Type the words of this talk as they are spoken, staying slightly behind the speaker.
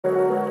What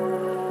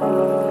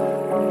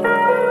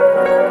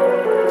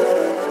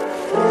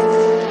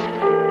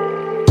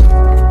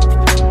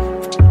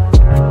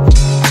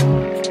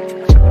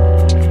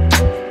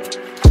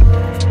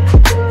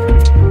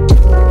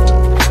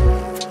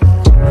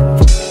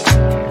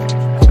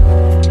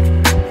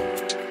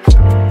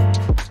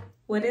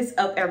is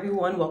up,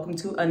 everyone? Welcome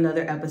to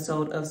another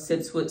episode of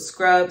Sips with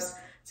Scrubs.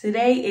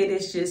 Today it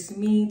is just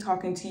me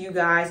talking to you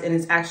guys, and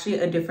it's actually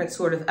a different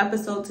sort of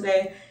episode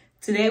today.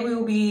 Today we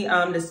will be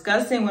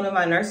discussing one of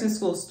my nursing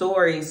school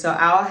stories. So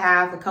I'll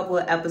have a couple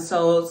of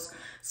episodes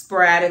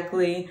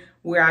sporadically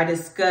where I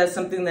discuss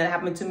something that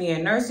happened to me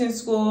in nursing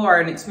school or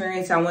an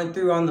experience I went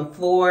through on the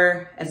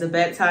floor as a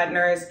bedside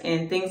nurse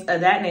and things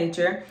of that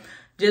nature,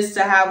 just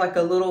to have like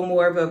a little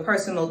more of a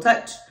personal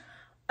touch.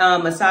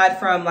 Aside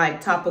from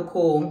like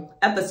topical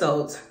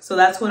episodes. So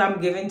that's what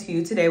I'm giving to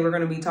you today. We're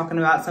going to be talking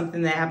about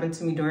something that happened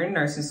to me during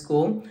nursing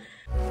school.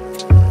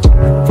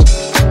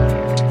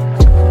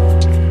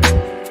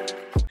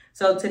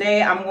 So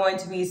today I'm going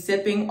to be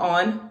sipping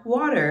on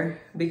water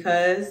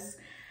because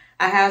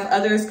I have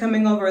others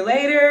coming over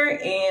later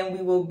and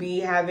we will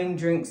be having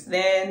drinks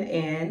then.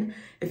 And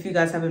if you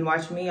guys haven't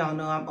watched me, y'all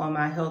know I'm on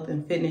my health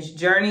and fitness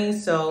journey.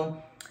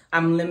 So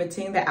I'm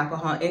limiting the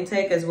alcohol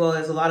intake as well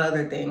as a lot of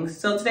other things.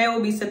 So today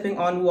we'll be sipping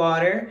on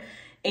water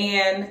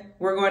and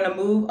we're going to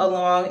move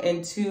along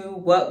into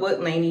what would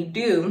Lainey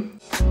do.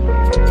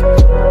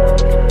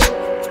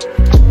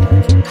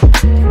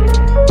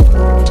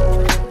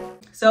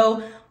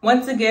 So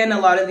once again, a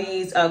lot of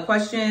these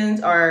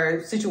questions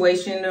are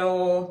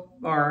situational,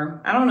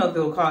 or I don't know if they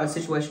will call it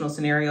situational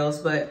scenarios,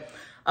 but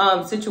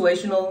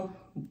situational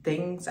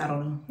things, I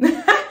don't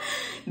know.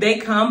 They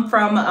come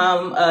from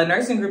a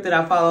nursing group that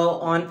I follow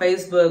on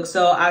Facebook.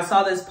 So I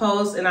saw this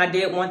post and I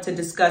did want to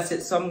discuss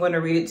it. So I'm going to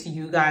read it to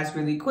you guys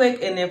really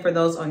quick. And then for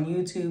those on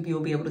YouTube,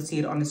 you'll be able to see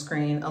it on the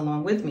screen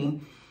along with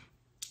me.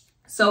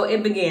 So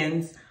it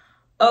begins.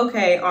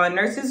 Okay, on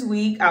Nurses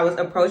Week, I was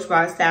approached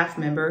by a staff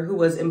member who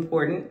was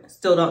important.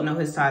 Still don't know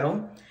his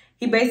title.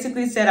 He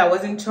basically said I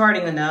wasn't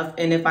charting enough,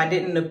 and if I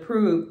didn't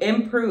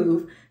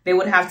improve, they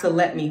would have to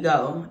let me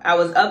go. I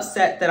was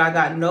upset that I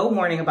got no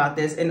warning about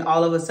this, and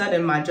all of a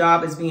sudden my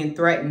job is being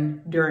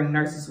threatened during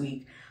Nurses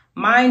Week.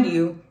 Mind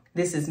you,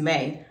 this is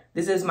May.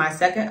 This is my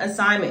second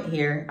assignment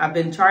here. I've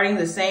been charting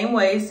the same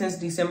way since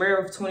December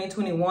of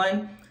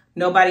 2021.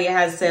 Nobody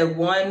has said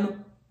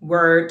one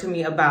word to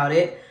me about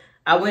it.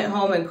 I went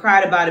home and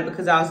cried about it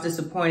because I was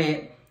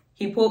disappointed.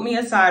 He pulled me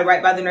aside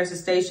right by the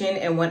nurse's station,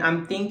 and when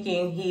I'm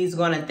thinking he's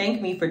going to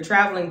thank me for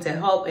traveling to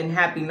help in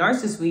Happy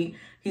Nurses Week,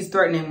 he's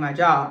threatening my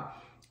job.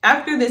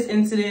 After this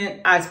incident,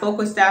 I spoke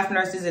with staff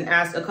nurses and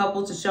asked a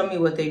couple to show me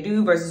what they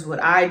do versus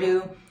what I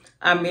do.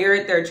 I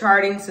mirrored their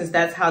charting since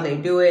that's how they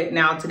do it.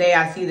 Now, today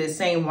I see this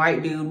same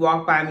white dude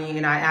walk by me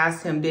and I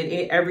asked him,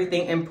 did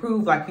everything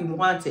improve like you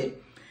wanted?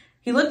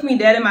 He looked me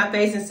dead in my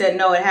face and said,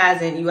 no, it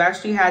hasn't. You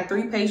actually had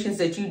 3 patients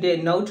that you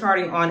did no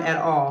charting on at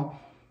all.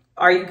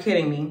 Are you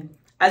kidding me?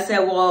 I said,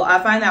 well,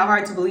 I find that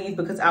hard to believe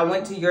because I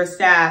went to your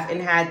staff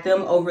and had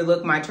them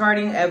overlook my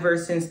charting ever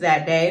since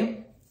that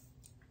day,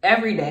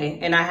 every day,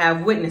 and I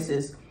have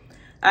witnesses.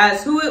 I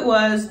asked who it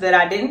was that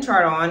I didn't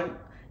chart on,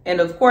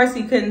 and of course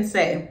he couldn't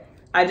say.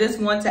 I just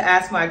want to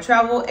ask my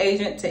travel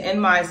agent to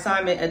end my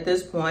assignment at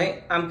this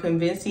point. I'm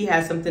convinced he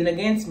has something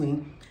against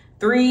me.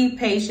 3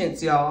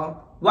 patients,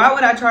 y'all. Why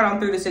would I chart on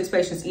 3 to 6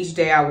 patients each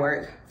day I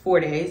work, 4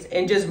 days,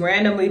 and just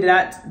randomly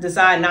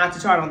decide not to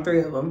chart on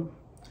 3 of them?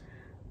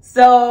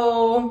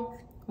 So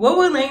what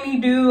would Lainey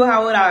do?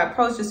 How would I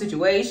approach the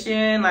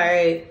situation?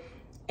 Like,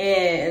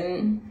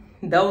 and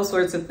those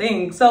sorts of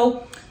things.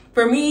 So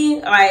for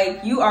me,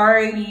 like, you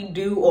already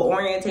do an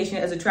orientation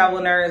as a travel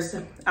nurse,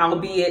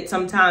 albeit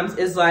sometimes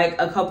it's like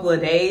a couple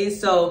of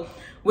days. So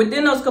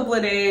within those couple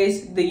of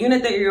days, the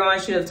unit that you're on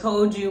should have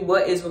told you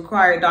what is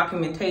required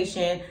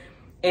documentation,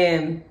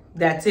 and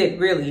that's it,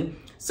 really.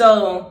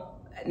 So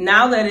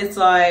now that it's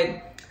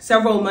like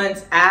several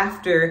months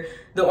after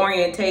the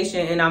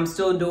orientation and I'm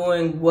still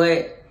doing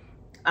what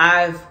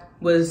I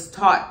was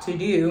taught to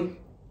do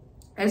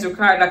as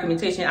required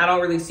documentation, I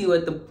don't really see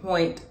what the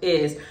point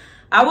is.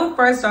 I would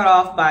first start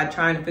off by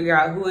trying to figure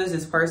out who is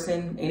this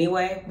person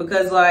anyway,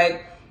 because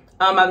like,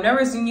 I've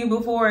never seen you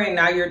before and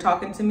now you're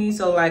talking to me.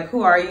 So like,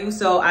 who are you?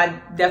 So I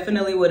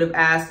definitely would have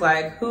asked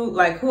like, who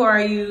are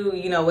you?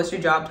 You know, what's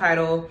your job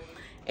title?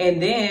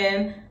 And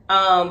then,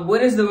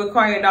 what is the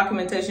required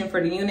documentation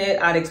for the unit?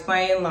 I'd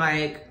explain,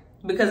 like,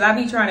 because I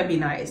be trying to be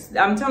nice.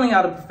 I'm telling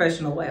y'all the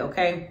professional way,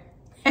 okay?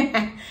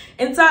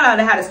 Inside out,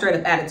 I had a straight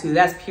up attitude,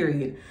 that's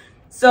period.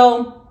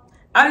 So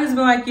I just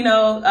been like, you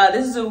know,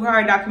 this is a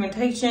required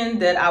documentation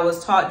that I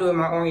was taught during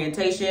my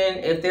orientation.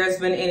 If there's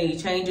been any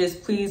changes,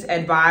 please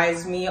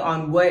advise me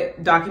on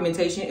what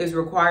documentation is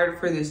required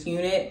for this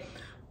unit,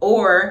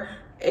 or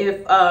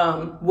if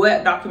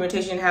what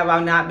documentation have I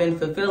not been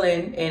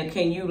fulfilling, and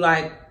can you,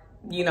 like,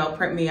 you know,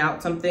 print me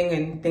out something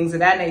and things of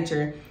that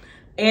nature.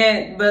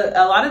 But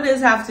a lot of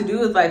this has to do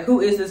with like,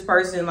 who is this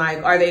person?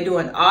 Like, are they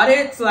doing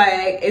audits?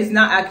 Like, it's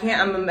not,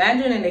 I'm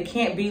imagining it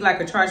can't be like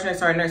a charge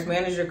nurse or a nurse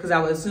manager, because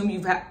I would assume you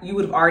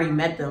would have already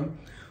met them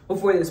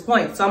before this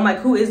point. So I'm like,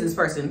 who is this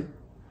person?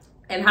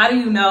 And how do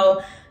you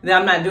know that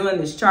I'm not doing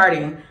this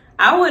charting?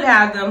 I would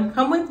have them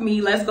come with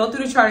me. Let's go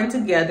through the charting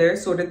together,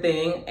 sort of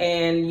thing.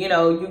 And, you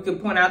know, you could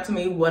point out to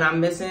me what I'm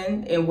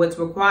missing and what's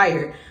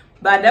required.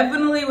 But I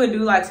definitely would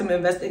do like some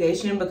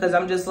investigation, because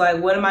I'm just like,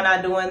 what am I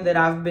not doing that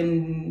I've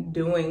been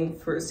doing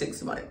for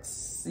 6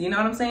 months? You know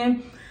what I'm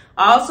saying?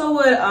 I also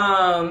would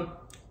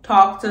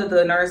talk to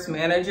the nurse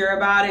manager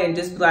about it and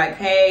just be like,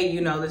 hey,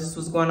 you know, this is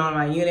what's going on in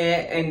my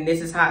unit and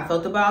this is how I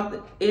felt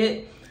about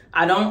it.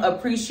 I don't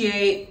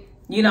appreciate,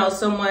 you know,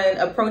 someone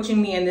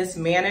approaching me in this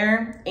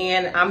manner,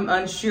 and I'm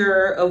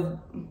unsure of,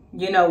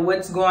 you know,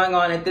 what's going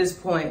on at this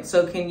point.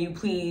 So can you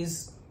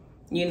please,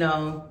 you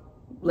know,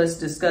 let's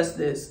discuss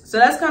this. So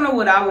that's kind of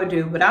what I would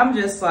do. But I'm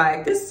just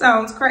like, this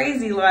sounds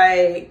crazy.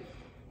 Like,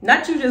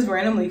 not you just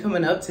randomly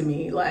coming up to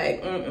me.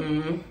 Like,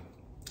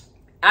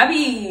 I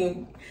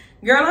be,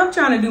 girl, I'm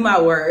trying to do my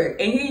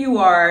work. And here you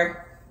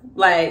are,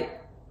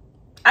 like,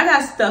 I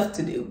got stuff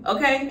to do,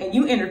 okay? And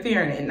you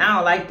interfering in it. And I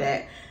don't like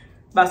that.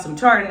 About some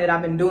charting that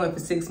I've been doing for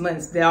 6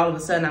 months that all of a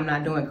sudden I'm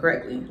not doing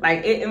correctly.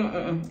 Like, it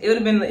would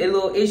have been a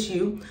little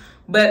issue.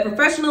 But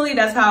professionally,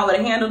 that's how I would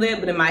have handled it.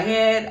 But in my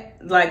head,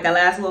 like that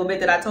last little bit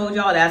that I told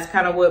y'all, that's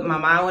kind of what my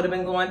mind would have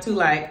been going to.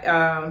 Like,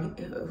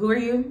 who are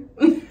you?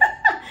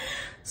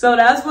 So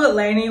that's what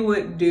Lainey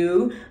would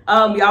do.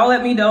 Y'all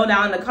let me know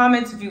down in the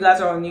comments, if you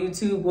guys are on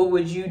YouTube, what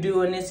would you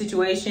do in this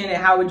situation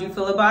and how would you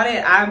feel about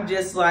it? I'm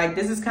just like,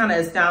 this is kind of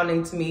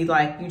astounding to me.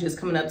 Like, you just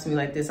coming up to me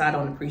like this. I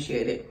don't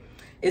appreciate it.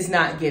 It's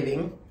not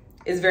giving.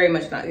 It's very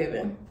much not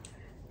giving.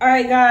 All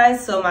right,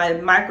 guys. So my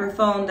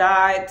microphone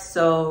died.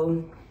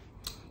 So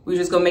we're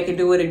just gonna make it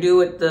do what it do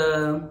with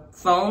the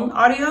phone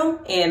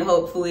audio, and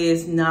hopefully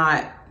it's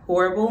not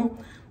horrible.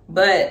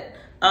 But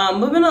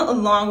moving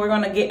along, we're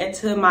gonna get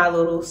into my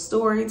little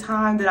story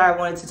time that I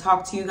wanted to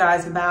talk to you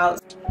guys about.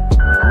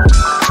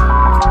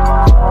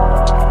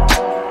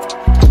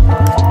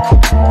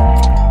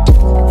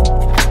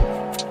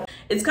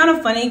 It's kind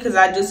of funny because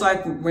I just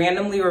like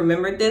randomly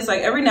remembered this. Like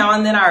every now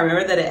and then I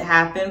remember that it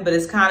happened, but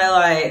it's kind of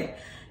like,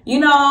 you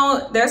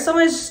know, there's so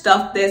much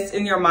stuff that's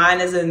in your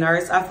mind as a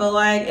nurse, I feel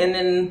like. And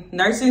then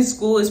nursing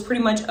school is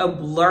pretty much a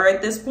blur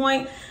at this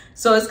point.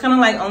 So it's kind of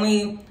like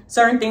only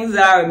certain things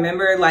that I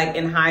remember, like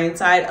in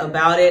hindsight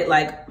about it,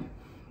 like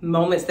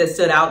moments that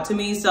stood out to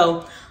me.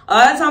 So a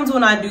lot of times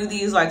when I do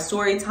these like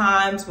story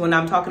times, when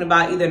I'm talking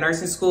about either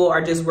nursing school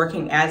or just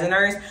working as a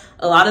nurse,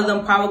 a lot of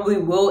them probably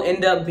will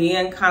end up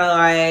being kind of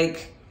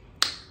like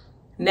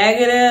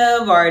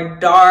negative or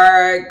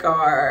dark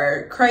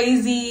or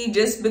crazy,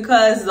 just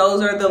because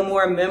those are the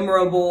more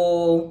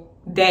memorable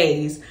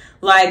days.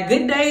 Like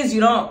good days,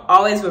 you don't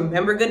always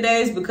remember good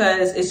days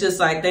because it's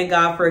just like, thank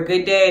God for a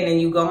good day, and then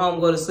you go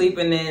home, go to sleep,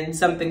 and then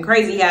something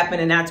crazy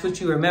happened and that's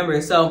what you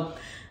remember. So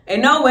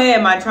in no way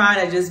am I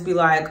trying to just be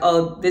like,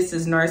 oh, this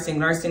is nursing.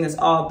 Nursing is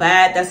all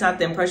bad. That's not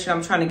the impression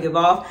I'm trying to give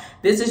off.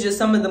 This is just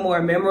some of the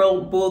more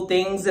memorable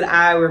things that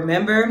I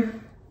remember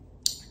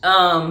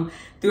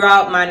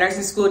throughout my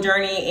nursing school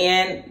journey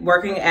and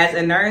working as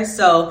a nurse.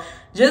 So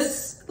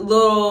just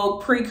little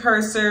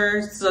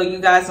precursor, so you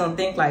guys don't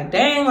think like,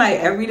 dang, like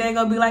every day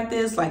gonna be like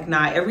this. Like,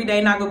 nah, every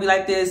day not gonna be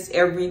like this.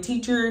 Every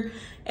teacher,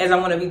 as I'm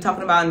going to be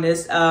talking about in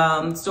this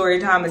story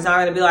time, is not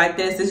going to be like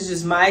this. This is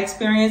just my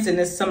experience, and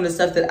this is some of the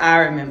stuff that I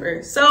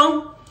remember.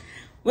 So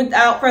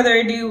without further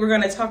ado, we're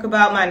going to talk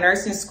about my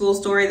nursing school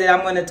story that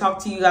I'm going to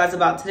talk to you guys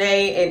about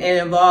today. And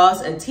it involves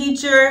a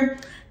teacher.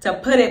 To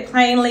put it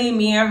plainly,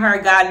 me and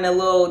her got in a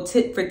little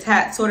tit for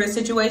tat sort of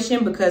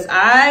situation, because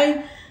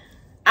I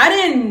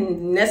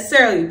didn't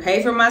necessarily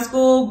pay for my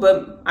school,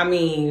 but I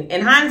mean, in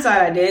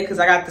hindsight I did, because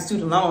I got the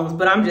student loans.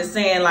 But I'm just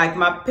saying, like,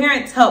 my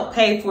parents helped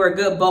pay for a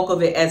good bulk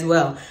of it as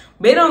well.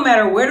 But it don't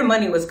matter where the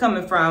money was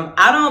coming from.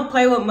 I don't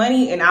play with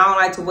money, and I don't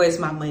like to waste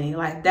my money.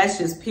 Like, that's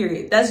just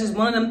period. That's just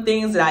one of them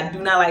things that I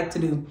do not like to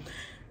do.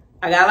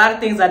 I got a lot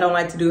of things I don't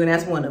like to do, and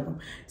that's one of them.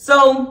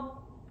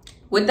 So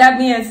with that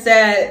being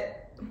said,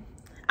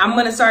 I'm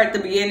going to start at the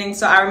beginning.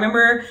 So I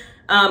remember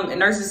in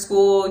nursing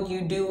school,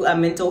 you do a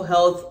mental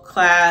health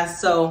class.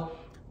 So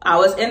I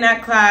was in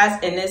that class,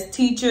 and this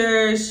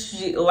teacher,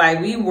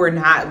 we were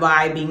not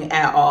vibing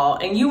at all.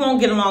 And you won't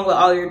get along with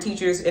all your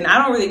teachers. And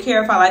I don't really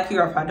care if I like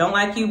you or if I don't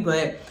like you,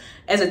 but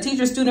as a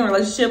teacher-student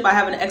relationship, I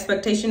have an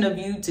expectation of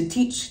you to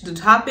teach the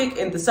topic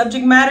and the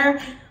subject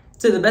matter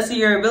to the best of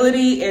your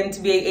ability, and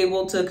to be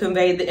able to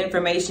convey the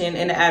information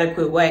in an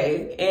adequate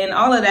way. And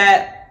all of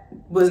that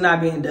was not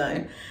being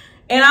done.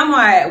 And I'm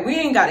like, we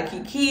ain't got to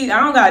keep keys.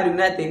 I don't got to do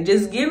nothing.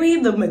 Just give me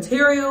the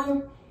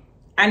material.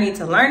 I need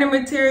to learn the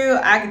material.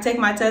 I can take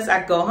my test.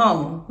 I can go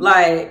home.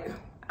 Like,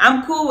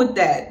 I'm cool with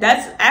that.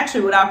 That's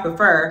actually what I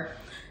prefer.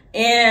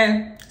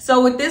 And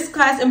so with this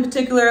class in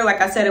particular, like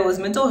I said, it was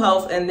mental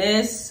health. And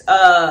this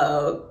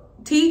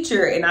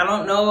teacher, and I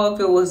don't know if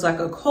it was like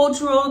a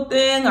cultural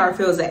thing or if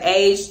it was an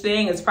age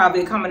thing. It's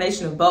probably a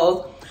combination of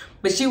both.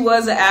 but she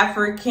was an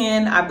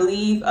African, I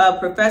believe,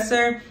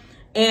 professor.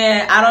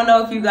 And I don't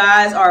know if you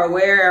guys are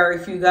aware, or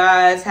if you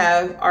guys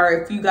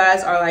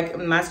are like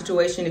in my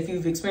situation, if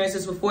you've experienced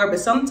this before, but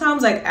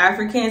sometimes like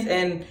Africans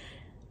and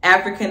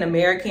African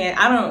American,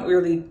 I don't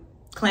really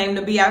claim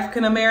to be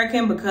African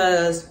American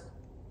because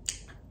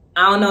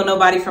I don't know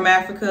nobody from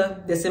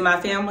Africa that's in my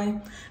family.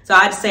 So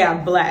I just say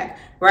I'm black,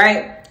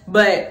 right?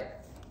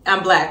 But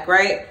I'm black,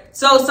 right?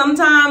 So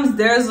sometimes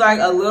there's like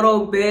a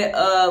little bit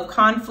of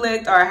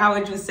conflict, or how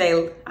would you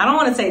say, I don't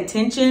want to say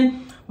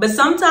tension, but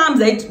sometimes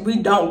we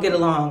don't get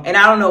along, and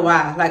I don't know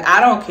why. Like, I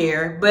don't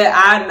care, but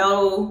I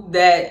know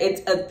that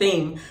it's a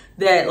thing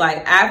that like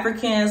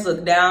Africans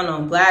look down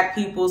on black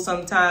people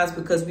sometimes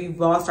because we've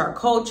lost our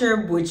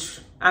culture, which,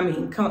 I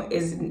mean,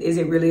 is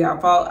it really our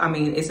fault? I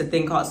mean, it's a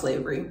thing called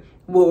slavery.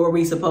 What were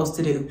we supposed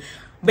to do?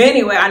 But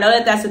anyway, I know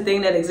that that's a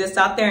thing that exists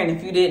out there, and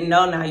if you didn't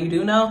know, now you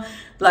do know.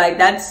 Like,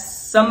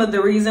 that's some of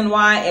the reason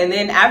why. And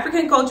then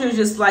African culture is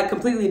just like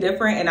completely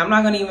different, and I'm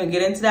not going to even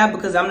get into that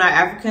because I'm not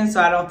African,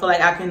 so I don't feel like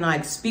I can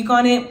like speak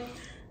on it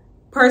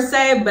per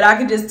se. But I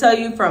can just tell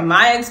you from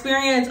my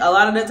experience, a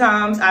lot of the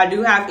times I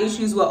do have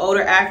issues with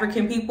older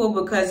African people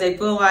because they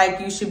feel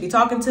like you should be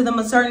talking to them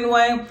a certain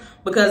way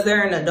because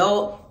they're an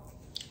adult.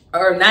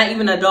 Or not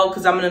even adult,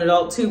 because I'm an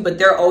adult too, but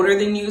they're older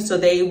than you, so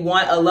they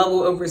want a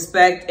level of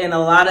respect. And a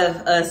lot of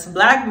us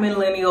black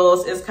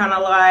millennials is kind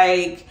of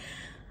like,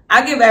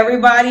 I give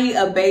everybody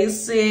a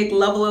basic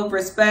level of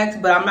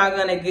respect, but I'm not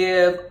going to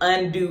give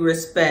undue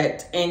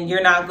respect. And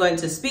you're not going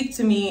to speak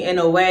to me in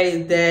a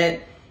way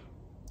that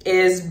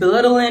is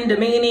belittling,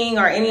 demeaning,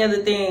 or any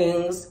other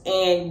things,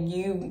 and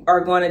you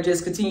are going to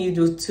just continue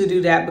to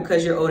do that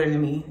because you're older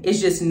than me.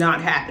 It's just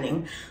not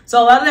happening.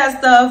 So a lot of that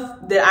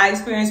stuff that I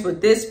experienced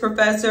with this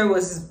professor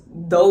was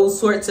those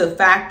sorts of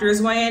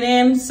factors weighing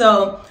in.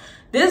 So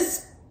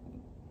this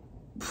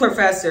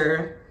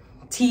professor,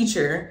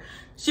 teacher,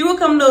 she would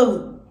come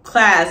to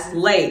class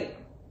late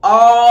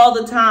all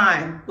the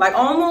time, like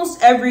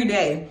almost every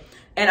day.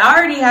 And I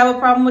already have a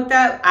problem with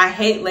that. I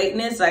hate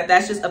lateness. Like,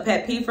 that's just a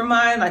pet peeve for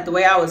mine. Like, the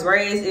way I was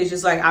raised is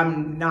just like,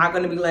 I'm not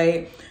going to be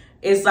late.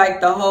 It's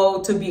like the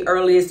whole to be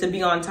early is to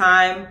be on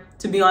time.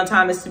 To be on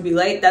time is to be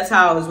late. That's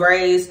how I was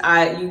raised.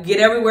 You get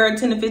everywhere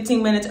 10 to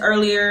 15 minutes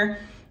earlier.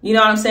 You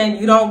know what I'm saying?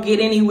 You don't get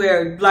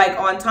anywhere like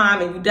on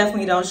time, and you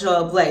definitely don't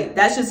show up late.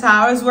 That's just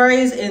how I was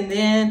raised. And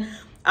then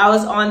I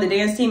was on the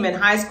dance team in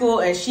high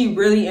school, and she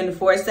really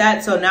enforced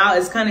that. So now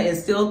it's kind of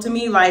instilled to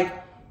me like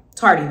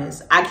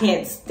tardiness. I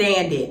can't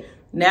stand it.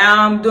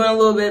 Now I'm doing a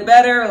little bit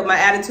better with my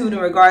attitude in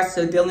regards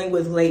to dealing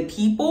with late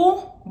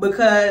people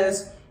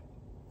because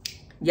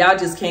y'all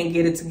just can't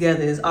get it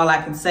together is all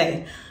I can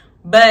say.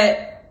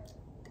 But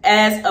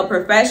as a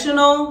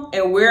professional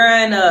and we're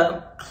in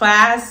a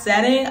class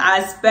setting, I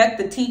expect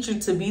the teacher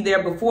to be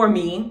there before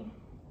me,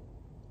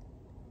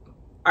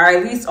 or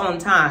at least on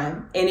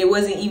time. And it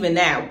wasn't even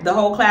that. The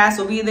whole class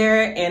will be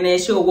there, and then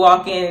she'll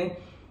walk in.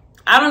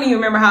 I don't even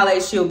remember how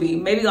late she'll be.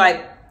 Maybe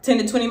like 10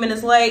 to 20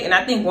 minutes late. And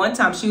I think one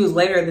time she was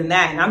later than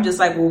that. And I'm just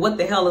like, well, what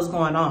the hell is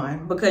going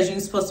on? Because you're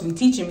supposed to be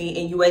teaching me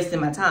and you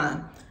wasting my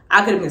time.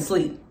 I could have been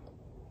asleep.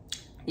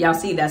 Y'all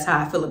see, that's how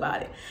I feel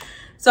about it.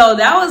 So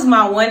that was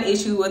my one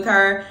issue with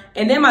her.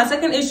 And then my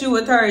second issue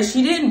with her is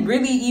she didn't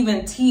really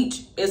even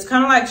teach. It's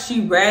kind of like she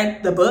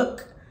read the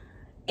book.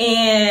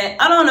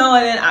 And I don't know,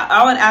 and then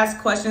I would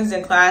ask questions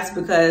in class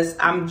because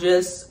I'm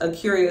just a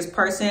curious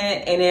person.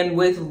 And then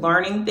with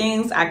learning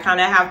things, I kind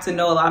of have to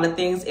know a lot of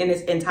things in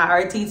its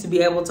entirety to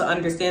be able to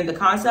understand the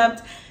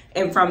concept.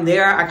 And from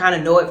there, I kind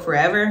of know it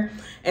forever.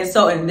 And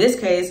so in this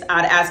case,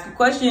 I'd ask a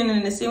question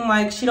and it seemed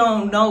like she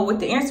don't know what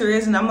the answer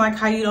is. And I'm like,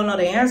 how you don't know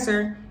the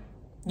answer?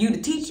 You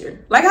the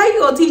teacher. Like, how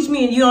you gonna teach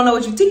me and you don't know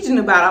what you're teaching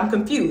about? I'm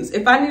confused.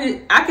 If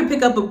I could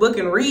pick up a book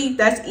and read,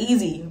 that's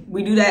easy.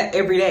 We do that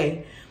every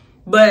day.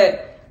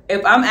 But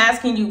if I'm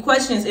asking you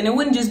questions, and it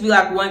wouldn't just be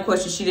like one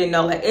question she didn't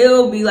know, like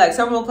it'll be like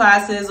several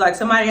classes, like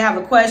somebody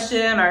have a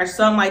question or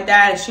something like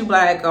that, and she'd be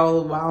like,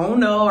 oh, I don't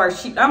know, or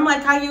I'm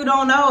like, how you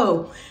don't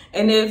know?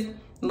 And if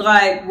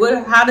like,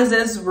 how does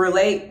this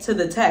relate to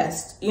the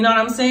test? You know what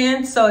I'm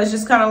saying? So it's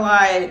just kind of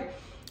like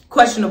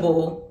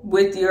questionable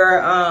with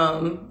your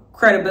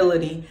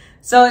credibility.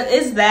 So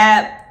it's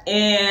that.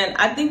 And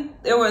I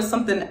think there was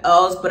something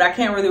else, but I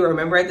can't really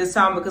remember at this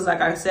time because like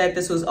I said,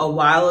 this was a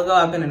while ago.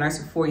 I've been a nurse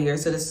for 4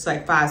 years. So this is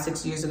like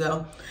 5-6 years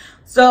ago.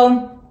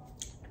 So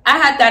I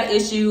had that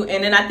issue.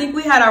 And then I think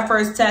we had our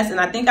first test and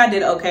I think I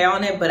did okay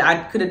on it, but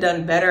I could have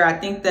done better. I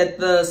think that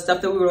the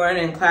stuff that we were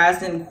learning in class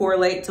didn't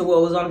correlate to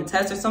what was on the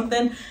test or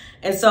something.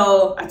 And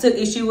so I took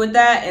issue with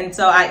that. And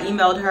so I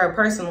emailed her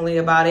personally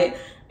about it.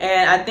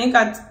 And I think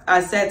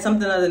I said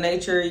something of the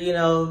nature, you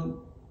know,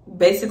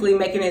 basically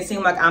making it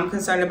seem like I'm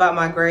concerned about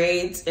my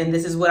grades and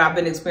this is what I've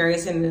been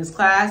experiencing in this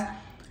class.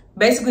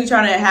 Basically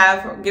trying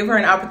to give her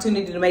an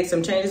opportunity to make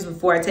some changes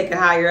before I take it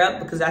higher up,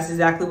 because that's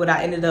exactly what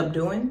I ended up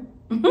doing.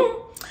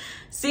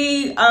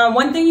 See,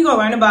 one thing you're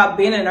gonna learn about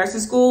being in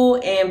nursing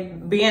school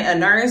and being a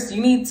nurse,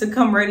 you need to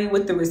come ready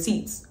with the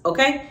receipts,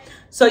 okay?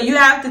 So you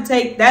have to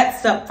take that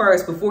step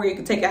first before you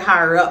can take it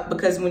higher up,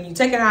 because when you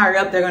take it higher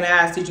up, they're going to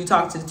ask, did you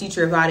talk to the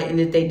teacher about it? And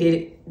if they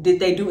did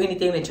they do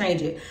anything to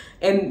change it?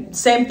 And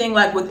same thing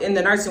like within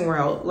the nursing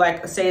world.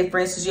 Like say, for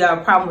instance, you have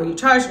a problem with your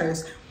charge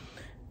nurse,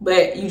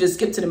 but you just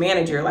skip to the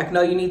manager. Like,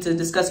 no, you need to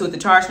discuss it with the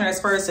charge nurse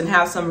first and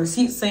have some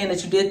receipts saying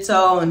that you did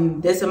so,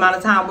 and this amount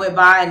of time went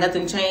by and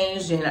nothing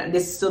changed, and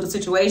this is still the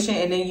situation.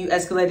 And then you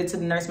escalate it to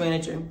the nurse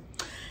manager.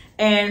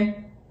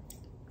 And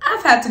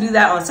I've had to do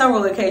that on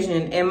several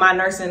occasions in my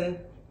nursing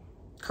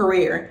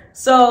career.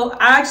 So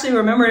I actually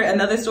remembered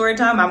another story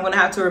time. I'm going to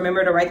have to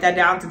remember to write that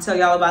down to tell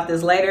y'all about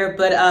this later.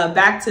 But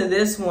back to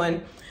this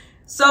one.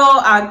 So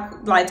I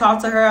like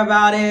talked to her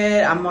about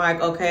it. I'm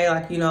like, okay,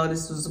 like, you know,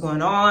 this was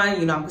going on.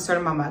 You know, I'm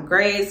concerned about my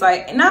grades.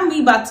 Like, and not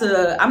me about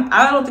to,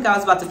 I don't think I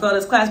was about to fail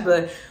this class,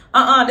 but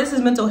this is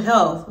mental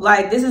health.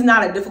 Like, this is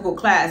not a difficult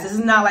class. This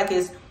is not like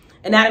it's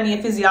anatomy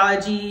and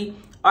physiology,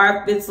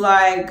 or if it's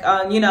like,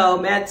 you know,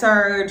 med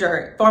surg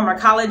or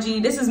pharmacology.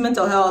 This is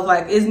mental health.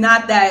 Like, it's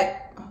not that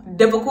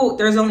difficult.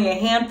 There's only a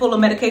handful of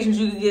medications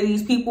you can give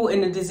these people,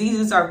 and the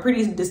diseases are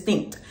pretty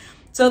distinct.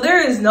 So there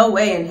is no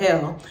way in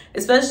hell,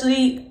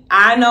 especially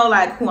I know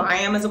like who I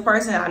am as a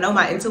person. I know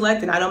my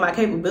intellect and I know my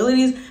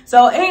capabilities.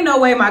 So ain't no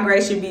way my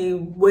grade should be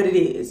what it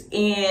is.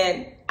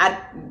 And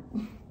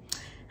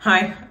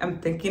I'm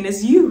thinking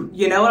it's you,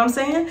 you know what I'm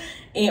saying?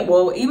 And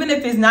well, even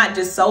if it's not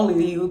just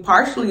solely you,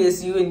 partially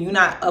it's you, and you're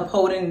not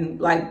upholding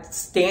like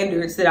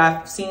standards that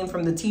I've seen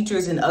from the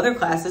teachers in other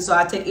classes. So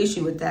I take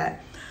issue with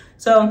that.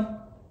 So,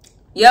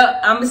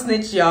 yep, I'm a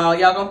snitch, y'all.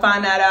 Y'all gonna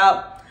find that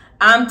out.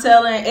 I'm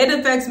telling, it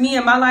affects me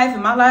and my life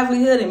and my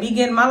livelihood and me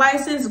getting my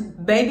license.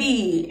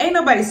 Baby, ain't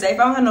nobody safe.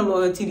 I don't have no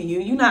loyalty to you.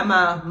 You're not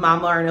my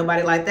mama or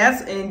nobody like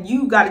that. And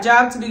you got a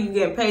job to do. You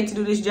getting paid to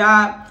do this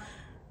job.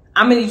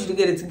 I'm gonna need you to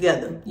get it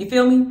together. You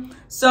feel me?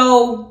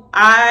 So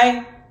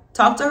I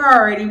talked to her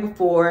already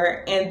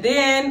before, and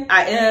then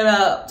I ended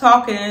up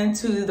talking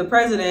to the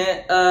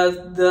president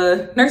of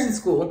the nursing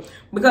school,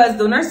 because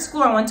the nursing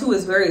school I went to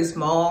is very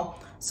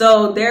small.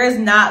 So there's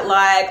not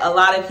like a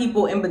lot of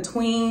people in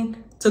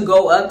between to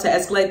go up to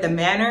escalate the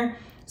matter.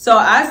 So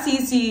I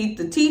CC'd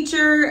the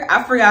teacher.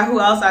 I forgot who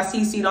else I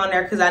CC'd on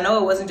there, because I know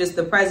it wasn't just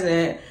the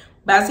president,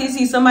 but I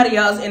CC'd somebody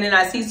else, and then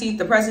I CC'd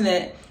the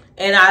president.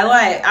 And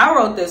I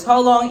wrote this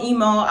whole long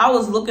email. I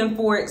was looking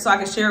for it so I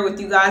could share it with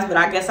you guys, but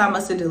I guess I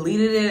must have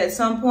deleted it at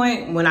some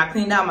point when I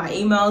cleaned out my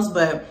emails.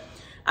 But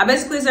I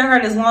basically sent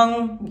her this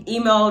long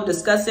email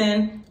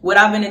discussing what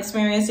I've been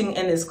experiencing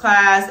in this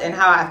class and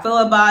how I feel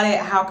about it,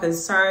 how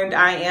concerned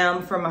I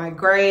am for my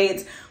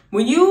grades.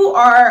 When you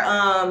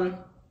are,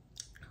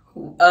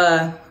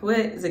 what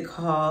is it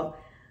called?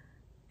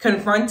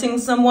 Confronting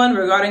someone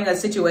regarding a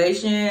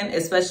situation,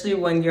 especially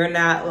when you're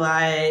not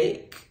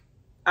like,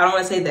 I don't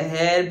want to say the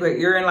head, but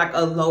you're in like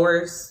a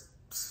lower,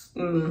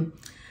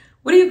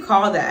 what do you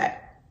call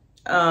that?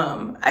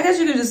 I guess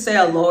you could just say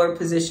a lower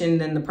position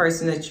than the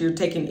person that you're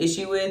taking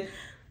issue with.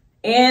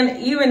 And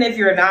even if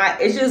you're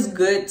not, it's just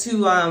good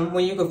to,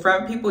 when you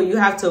confront people, you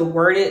have to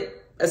word it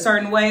a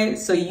certain way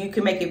so you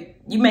can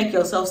make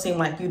yourself seem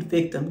like you're the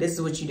victim. This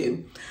is what you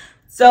do.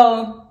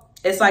 So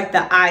it's like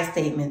the I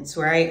statements,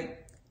 right?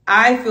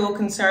 I feel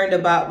concerned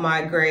about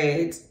my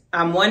grades.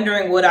 I'm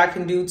wondering what I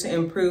can do to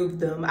improve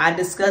them. I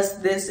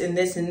discussed this and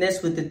this and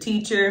this with the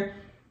teacher,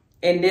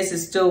 and this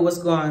is still what's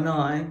going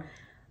on.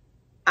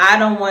 I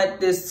don't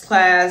want this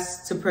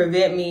class to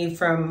prevent me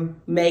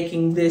from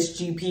making this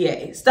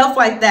GPA. Stuff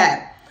like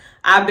that.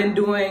 I've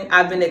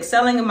been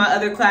excelling in my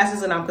other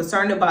classes, and I'm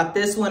concerned about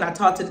this one. I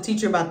talked to the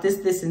teacher about this,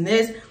 this, and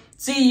this.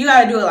 See, you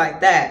got to do it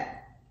like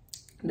that.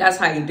 That's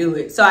how you do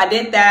it. So I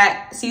did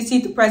that,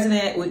 CC'd the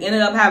president. We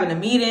ended up having a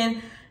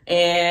meeting,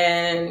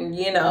 and,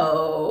 you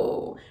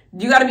know,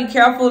 you got to be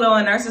careful though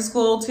in nursing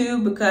school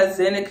too, because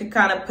then it could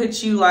kind of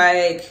put you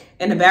like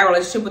in a bad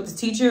relationship with the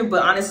teacher.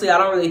 But honestly, I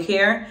don't really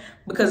care,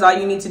 because all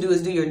you need to do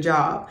is do your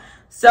job.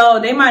 So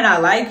they might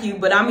not like you,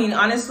 but I mean,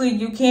 honestly,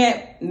 you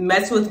can't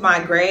mess with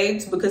my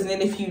grades, because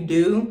then if you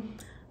do,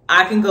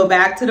 I can go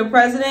back to the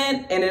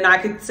president and then I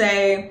could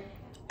say,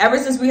 ever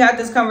since we had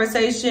this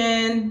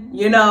conversation,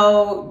 you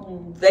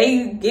know,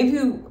 they give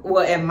you,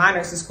 well, at my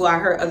nursing school, I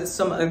heard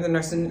some other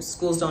nursing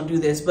schools don't do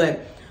this,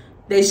 but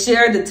they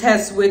share the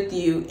test with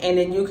you, and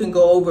then you can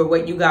go over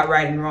what you got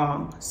right and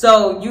wrong.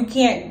 So you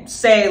can't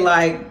say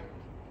like,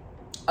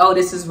 oh,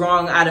 this is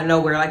wrong out of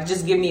nowhere. Like,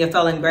 just give me a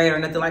failing grade or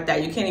nothing like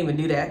that. You can't even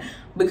do that,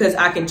 because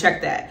I can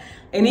check that.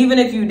 And even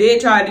if you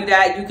did try to do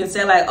that, you can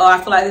say like, oh, I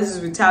feel like this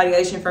is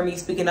retaliation for me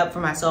speaking up for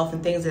myself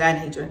and things of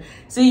that nature.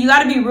 So you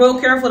got to be real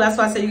careful. That's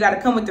why I say you got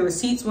to come with the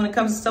receipts when it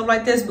comes to stuff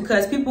like this,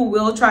 because people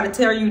will try to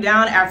tear you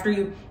down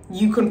after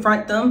you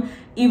confront them,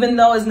 even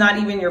though it's not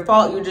even your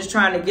fault. You're just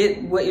trying to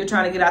get what you're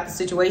trying to get out the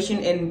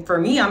situation. And for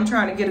me, I'm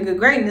trying to get a good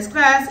grade in this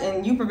class,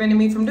 and you prevented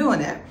me from doing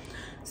that.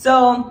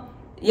 So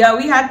yeah,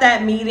 we had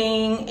that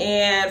meeting,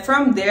 and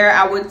from there,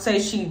 I would say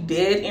she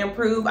did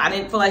improve. I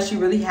didn't feel like she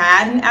really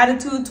had an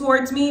attitude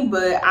towards me,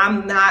 but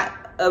I'm not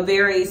a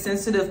very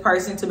sensitive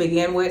person to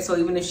begin with. So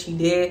even if she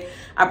did,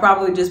 I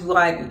probably just be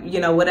like, you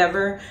know,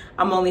 whatever.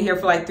 I'm only here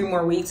for like 3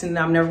 more weeks and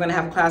I'm never going to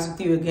have a class with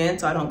you again.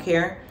 So I don't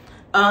care.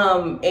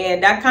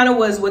 And that kind of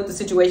was what the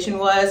situation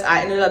was.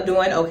 I ended up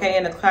doing okay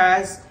in the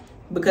class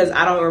because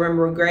I don't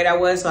remember what grade I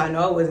was. So I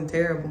know it wasn't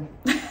terrible.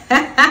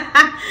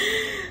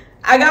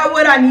 I got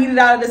what I needed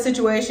out of the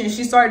situation.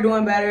 She started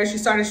doing better. She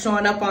started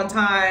showing up on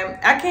time.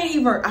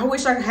 I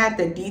wish I had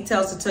the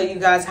details to tell you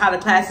guys how the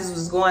classes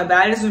was going, but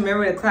I just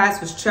remember the class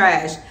was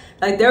trash.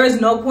 Like, there is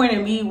no point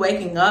in me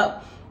waking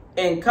up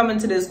and coming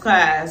to this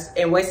class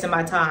and wasting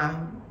my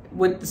time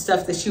with the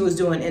stuff that she was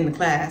doing in the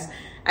class.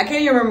 I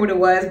can't even remember what it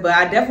was, but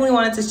I definitely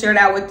wanted to share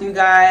that with you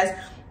guys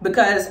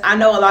because I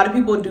know a lot of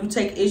people do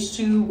take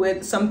issue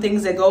with some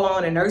things that go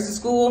on in nursing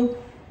school.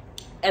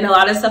 And a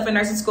lot of stuff in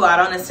nursing school, I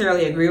don't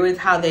necessarily agree with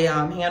how they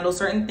handle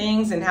certain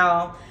things and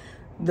how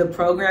the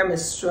program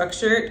is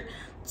structured.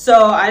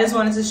 So I just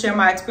wanted to share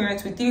my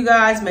experience with you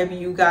guys. Maybe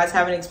you guys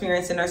have an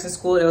experience in nursing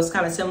school that was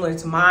kind of similar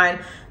to mine.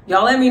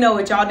 Y'all let me know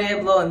what y'all did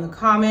below in the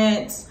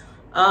comments.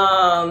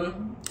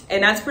 And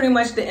that's pretty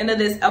much the end of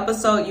this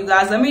episode, you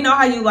guys. Let me know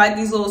how you like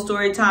these little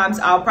story times.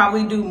 I'll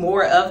probably do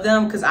more of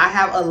them because I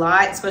have a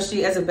lot,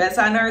 especially as a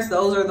bedside nurse.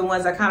 Those are the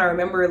ones I kind of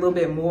remember a little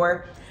bit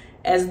more,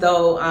 as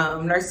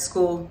though nursing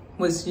school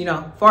was, you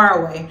know, far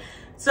away.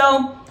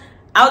 So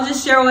I'll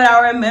just share what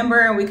I remember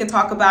and we can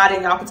talk about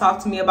it. Y'all can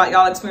talk to me about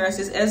y'all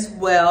experiences as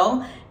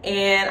well.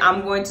 And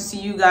I'm going to see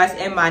you guys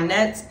in my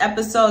next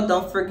episode.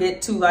 Don't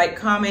forget to like,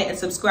 comment, and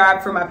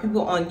subscribe for my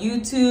people on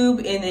YouTube.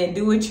 And then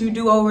do what you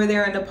do over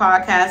there in the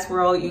podcast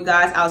world, you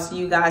guys. I'll see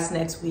you guys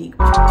next week.